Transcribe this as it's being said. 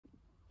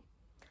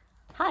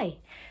Hi!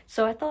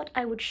 So I thought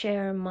I would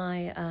share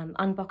my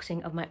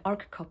unboxing of my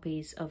ARC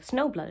copies of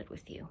Snowblooded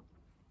with you.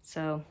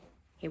 So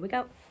here we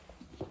go.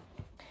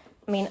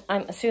 I mean,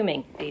 I'm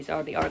assuming these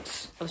are the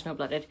ARCs of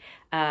Snowblooded.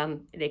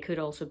 They could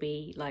also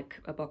be like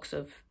a box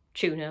of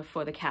tuna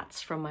for the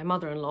cats from my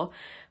mother-in-law,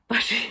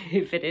 but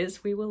if it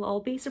is, we will all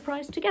be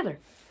surprised together.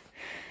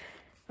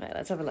 Right,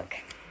 let's have a look.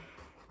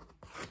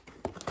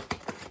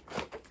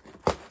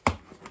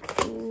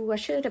 Ooh, I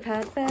should have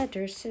had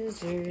better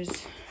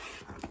scissors.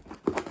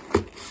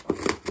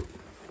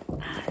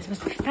 This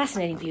must be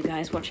fascinating for you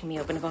guys watching me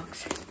open a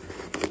box.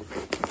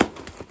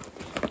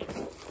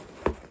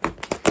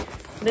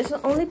 This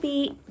will only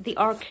be the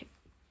ARC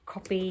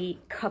copy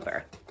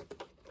cover.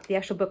 The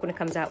actual book, when it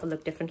comes out, will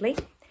look differently,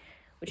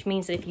 which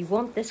means that if you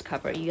want this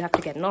cover, you have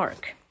to get an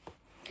ARC.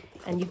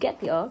 And you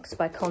get the ARCs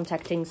by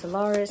contacting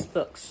Solaris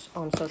Books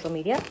on social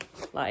media,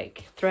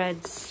 like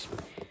Threads,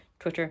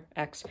 Twitter,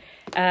 X,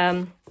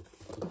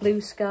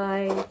 Blue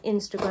Sky,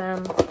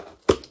 Instagram,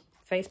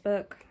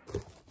 Facebook.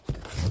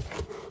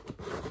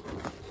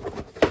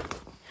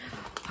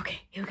 Okay,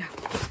 here we go.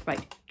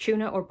 Right,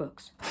 tuna or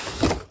books?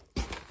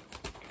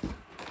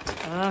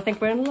 I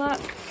think we're in luck.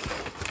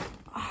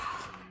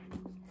 Oh.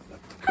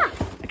 Huh.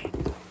 Okay.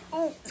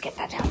 Oh, let's get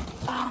that down.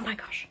 Oh my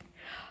gosh.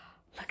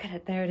 Look at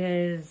it. There it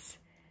is.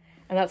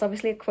 And that's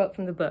obviously a quote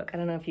from the book. I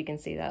don't know if you can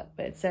see that,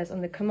 but it says,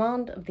 "On the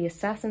command of the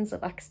assassins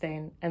of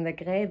Axsten and the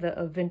Greve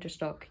of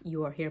Vinterstock,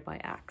 you are hereby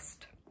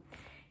axed."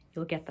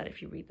 You'll get that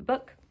if you read the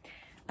book.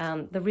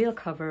 The real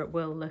cover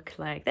will look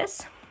like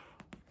this,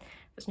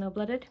 for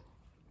Snowblooded,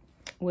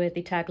 with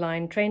the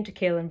tagline, "Trained to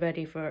kill and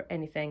ready for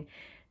anything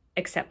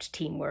except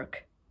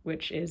teamwork,"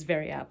 which is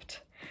very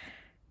apt.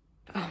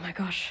 Oh my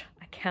gosh,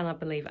 I cannot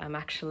believe I'm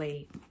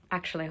actually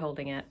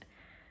holding it.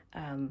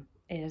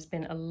 It has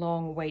been a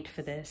long wait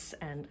for this,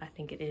 and I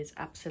think it is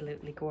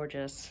absolutely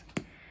gorgeous.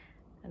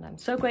 And I'm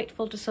so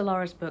grateful to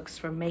Solaris Books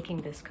for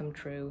making this come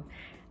true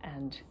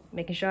and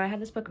making sure I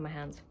have this book in my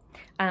hands.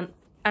 As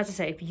I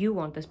say, if you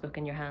want this book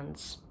in your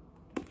hands,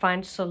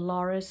 find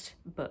Solaris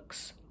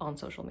Books on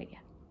social media.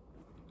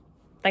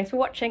 Thanks for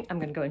watching. I'm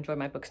going to go enjoy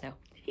my books now.